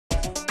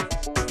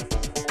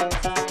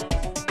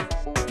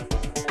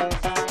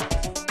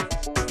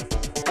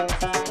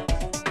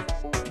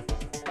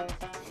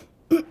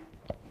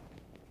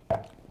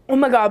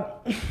my god,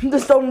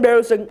 this is so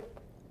embarrassing.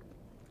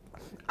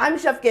 I'm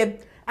Chef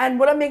Gib, and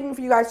what I'm making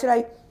for you guys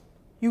today,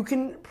 you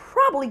can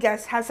probably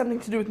guess, has something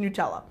to do with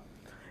Nutella.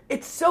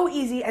 It's so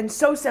easy and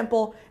so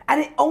simple,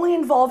 and it only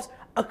involves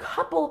a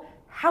couple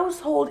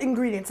household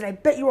ingredients that I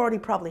bet you already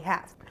probably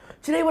have.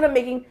 Today what I'm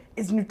making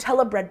is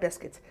Nutella bread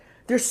biscuits.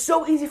 They're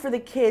so easy for the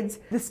kids.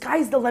 The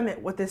sky's the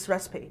limit with this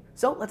recipe.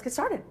 So let's get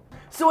started.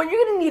 So what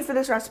you're gonna need for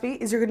this recipe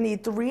is you're gonna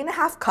need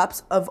 3.5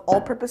 cups of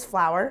all-purpose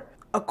flour,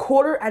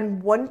 1/4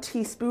 and 1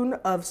 teaspoon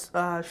of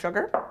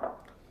sugar,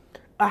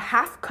 a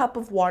 1/2 cup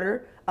of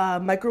water,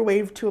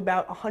 microwave to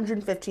about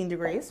 115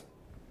 degrees,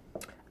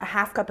 a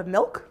 1/2 cup of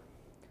milk,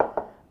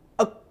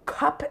 1.5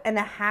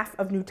 cups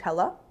of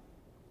Nutella,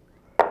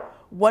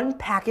 1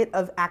 packet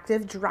of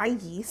active dry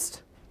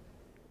yeast,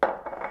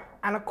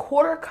 and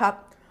 1/4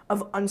 cup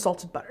of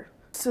unsalted butter.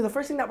 So the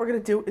first thing that we're gonna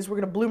do is we're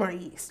gonna bloom our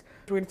yeast.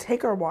 We're gonna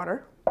take our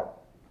water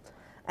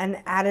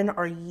and add in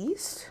our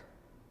yeast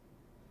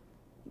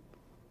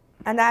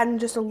and add in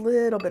just a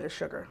little bit of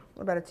sugar,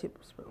 about a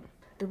tablespoon.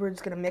 And we're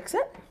just gonna mix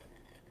it.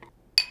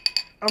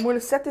 I'm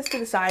gonna set this to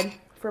the side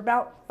for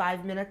about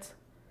 5 minutes,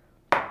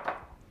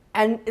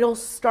 and it'll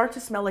start to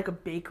smell like a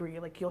bakery.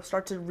 Like you'll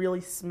start to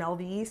really smell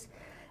the yeast,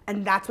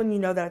 and that's when you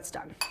know that it's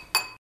done.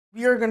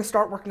 We are gonna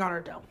start working on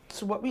our dough.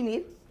 So what we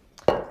need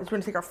is we're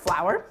gonna take our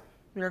flour,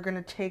 we're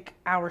gonna take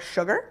our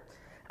sugar,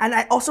 and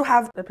I also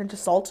have a pinch of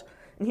salt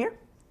in here.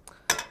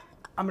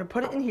 I'm gonna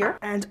put it in here,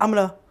 and I'm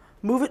gonna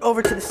move it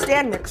over to the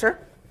stand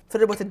mixer,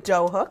 fit it with a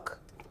dough hook,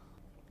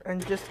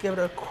 and just give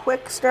it a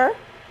quick stir.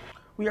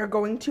 We are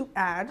going to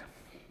add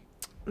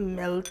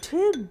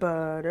melted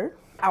butter,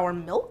 our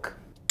milk,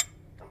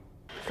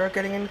 start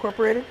getting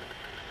incorporated.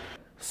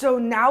 So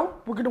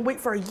now we're gonna wait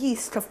for our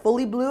yeast to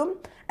fully bloom,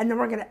 and then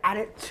we're gonna add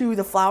it to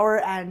the flour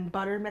and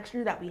butter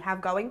mixture that we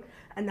have going,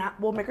 and that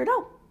will make our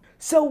dough.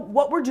 So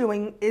what we're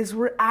doing is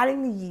we're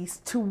adding the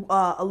yeast to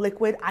a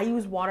liquid. I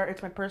use water,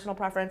 it's my personal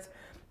preference,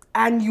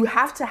 and you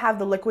have to have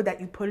the liquid that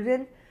you put it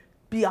in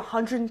be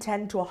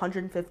 110 to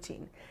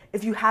 115.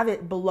 If you have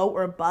it below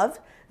or above,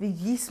 the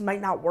yeast might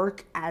not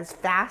work as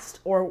fast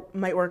or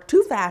might work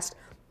too fast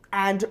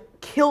and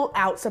kill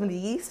out some of the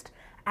yeast,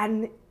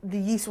 and the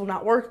yeast will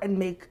not work and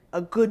make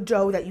a good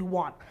dough that you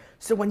want.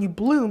 So when you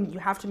bloom, you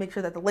have to make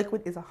sure that the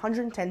liquid is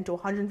 110 to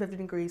 150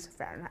 degrees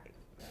Fahrenheit.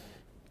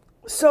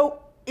 So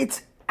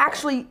it's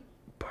actually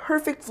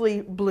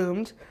perfectly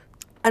bloomed,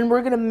 and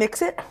we're gonna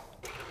mix it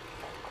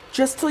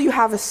just till you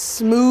have a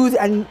smooth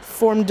and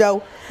formed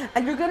dough.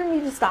 And you're gonna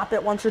need to stop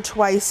it once or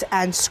twice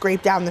and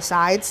scrape down the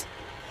sides,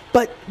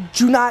 but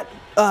do not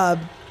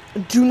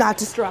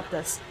disrupt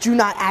this. Do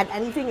not add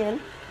anything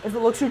in. If it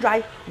looks too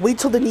dry, wait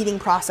till the kneading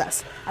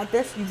process. At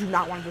this, you do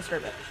not want to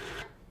disturb it.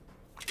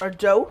 Our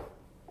dough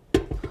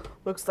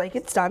looks like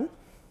it's done.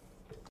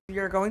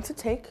 You're going to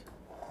take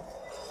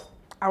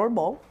our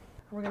bowl.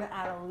 We're gonna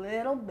add a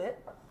little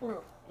bit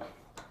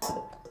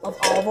of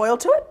olive oil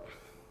to it.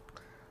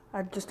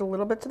 Add just a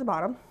little bit to the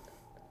bottom.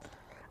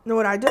 And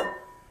what I do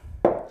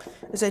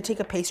is I take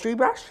a pastry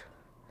brush,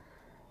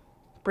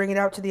 bring it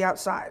out to the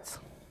outsides.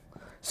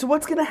 So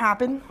what's gonna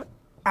happen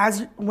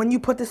when you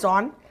put this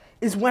on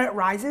is when it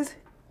rises,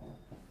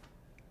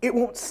 it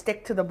won't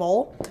stick to the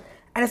bowl.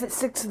 And if it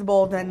sticks to the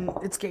bowl, then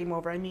it's game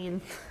over. I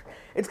mean,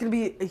 it's gonna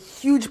be a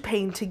huge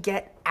pain to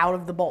get out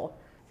of the bowl.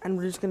 And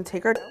we're just gonna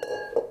take our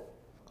dough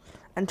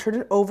and turn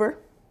it over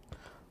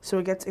so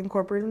it gets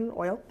incorporated in the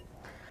oil.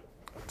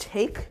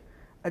 Take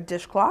a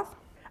dishcloth,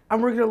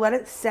 and we're gonna let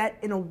it set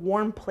in a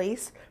warm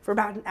place for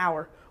about an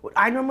hour. What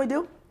I normally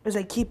do is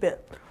I keep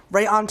it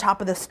right on top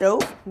of the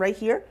stove, right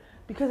here,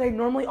 because I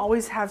normally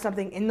always have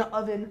something in the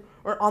oven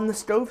or on the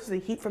stove so the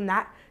heat from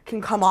that can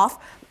come off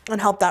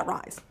and help that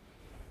rise.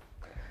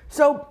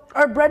 So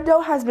our bread dough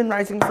has been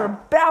rising for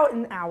about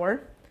an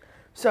hour.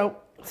 So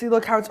see,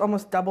 look how it's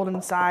almost doubled in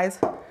size.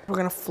 We're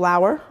gonna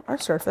flour our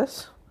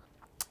surface.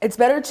 It's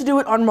better to do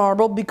it on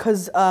marble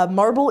because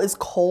marble is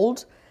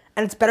cold,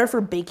 and it's better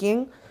for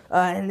baking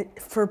and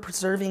for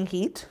preserving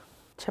heat.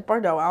 Tip our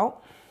dough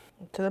out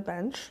to the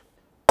bench,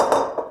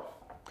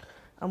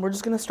 and we're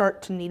just gonna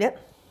start to knead it.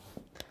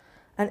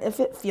 And if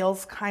it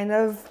feels kind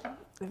of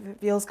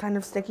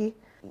sticky,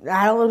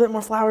 add a little bit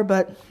more flour,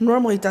 but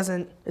normally it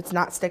doesn't. It's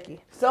not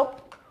sticky. So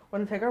we're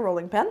gonna take our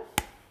rolling pin.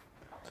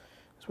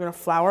 So we're gonna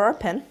flour our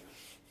pin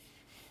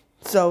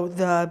so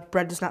the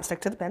bread does not stick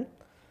to the pin,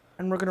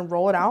 and we're gonna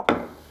roll it out.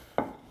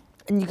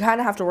 And you kind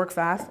of have to work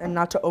fast and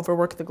not to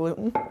overwork the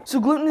gluten. So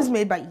gluten is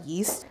made by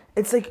yeast.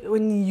 It's like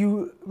when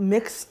you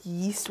mix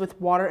yeast with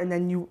water and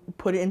then you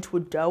put it into a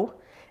dough,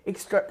 it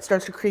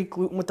starts to create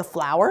gluten with the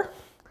flour.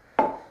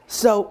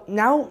 So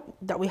now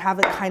that we have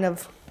it kind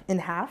of in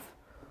half,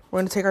 we're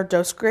gonna take our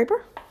dough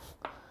scraper.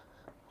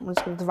 We're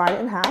just gonna divide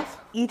it in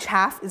half. Each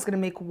half is gonna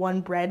make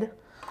one bread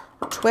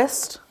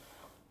twist.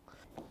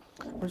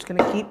 We're just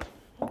gonna keep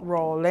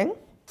rolling,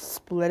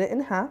 split it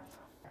in half,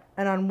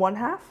 and on one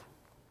half,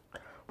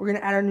 we're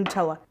gonna add our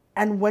Nutella.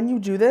 And when you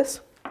do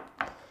this,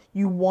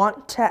 you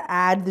want to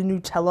add the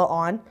Nutella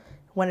on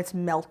when it's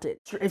melted.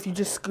 If you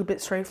just scoop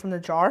it straight from the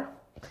jar,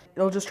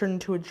 it'll just turn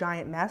into a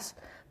giant mess.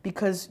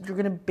 because you're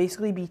gonna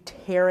basically be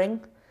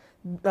tearing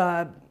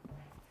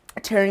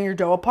your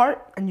dough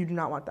apart, and you do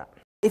not want that.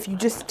 If you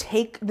just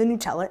take the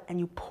Nutella and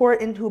you pour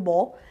it into a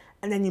bowl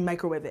and then you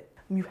microwave it,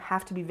 you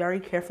have to be very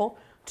careful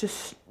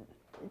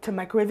to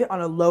microwave it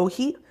on a low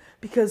heat,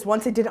 because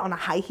once I did it on a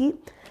high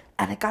heat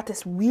and it got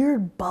this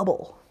weird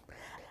bubble,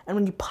 and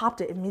when you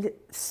popped it,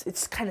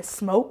 it's kind of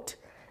smoked,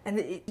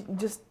 and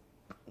just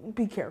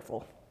be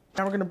careful.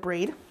 Now we're gonna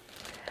braid,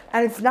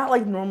 and it's not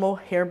like normal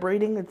hair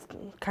braiding, it's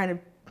kind of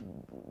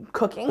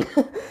cooking.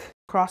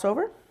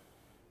 Crossover,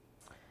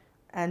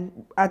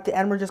 and at the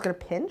end we're just gonna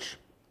pinch,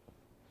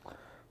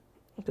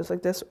 just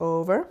like this,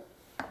 over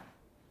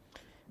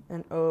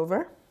and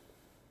over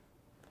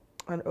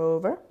and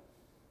over.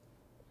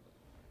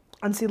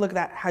 And see, look at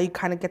that, how you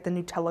kind of get the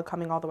Nutella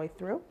coming all the way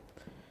through.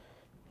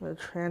 I'm going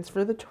to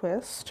transfer the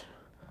twist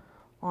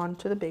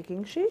onto the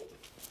baking sheet.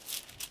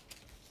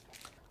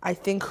 I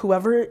think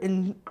whoever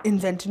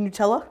invented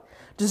Nutella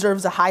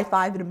deserves a high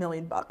five and $1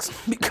 million,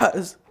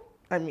 because,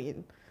 I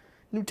mean,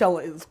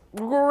 Nutella is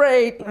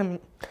great. I mean,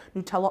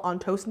 Nutella on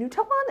toast,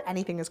 Nutella on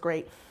anything is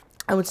great.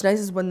 And what's nice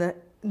is when the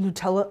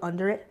Nutella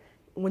under it,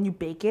 when you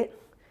bake it,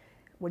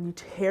 when you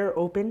tear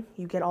open,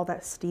 you get all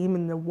that steam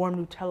and the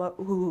warm Nutella.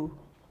 Ooh.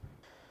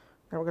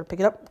 Now we're gonna pick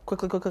it up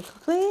quickly.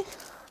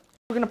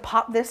 We're gonna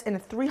pop this in a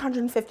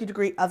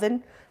 350-degree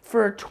oven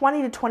for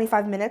 20 to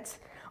 25 minutes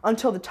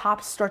until the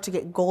tops start to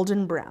get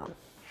golden brown.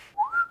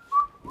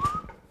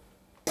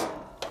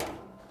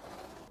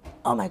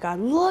 Oh my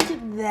God, look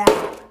at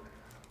that.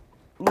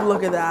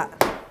 Look at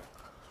that.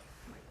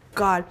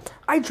 God,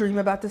 I dream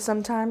about this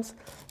sometimes.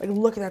 Like,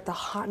 look at that, the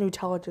hot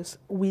Nutella just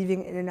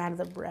weaving in and out of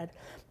the bread.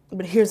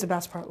 But here's the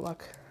best part,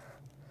 look.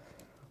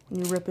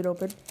 When you rip it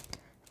open,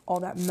 all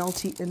that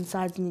melty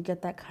insides, and you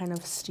get that kind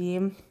of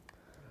steam.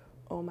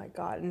 Oh my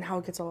God, and how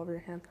it gets all over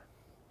your hand.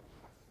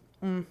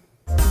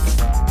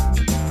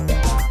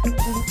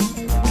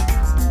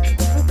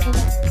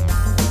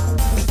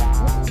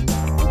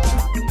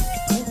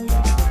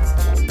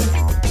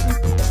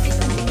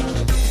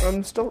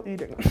 I'm still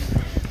eating.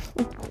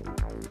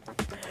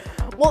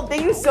 Well,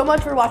 thank you so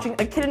much for watching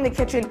A Kid in the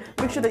Kitchen.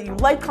 Make sure that you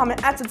like,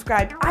 comment, and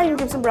subscribe. I am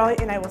Gibson Borelli,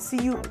 and I will see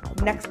you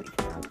next week.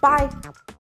 Bye.